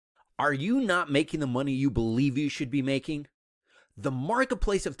Are you not making the money you believe you should be making? The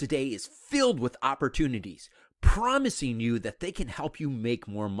marketplace of today is filled with opportunities, promising you that they can help you make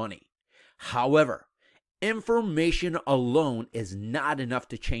more money. However, information alone is not enough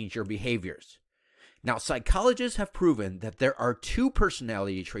to change your behaviors. Now, psychologists have proven that there are two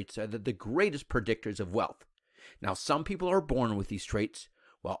personality traits that are the greatest predictors of wealth. Now, some people are born with these traits,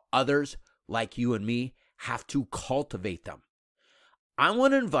 while others, like you and me, have to cultivate them. I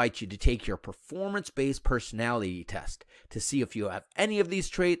want to invite you to take your performance-based personality test to see if you have any of these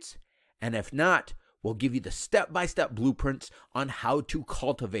traits, and if not, we'll give you the step-by-step blueprints on how to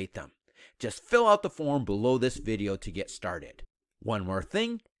cultivate them. Just fill out the form below this video to get started. One more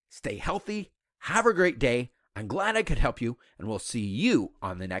thing, stay healthy, have a great day. I'm glad I could help you, and we'll see you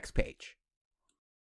on the next page.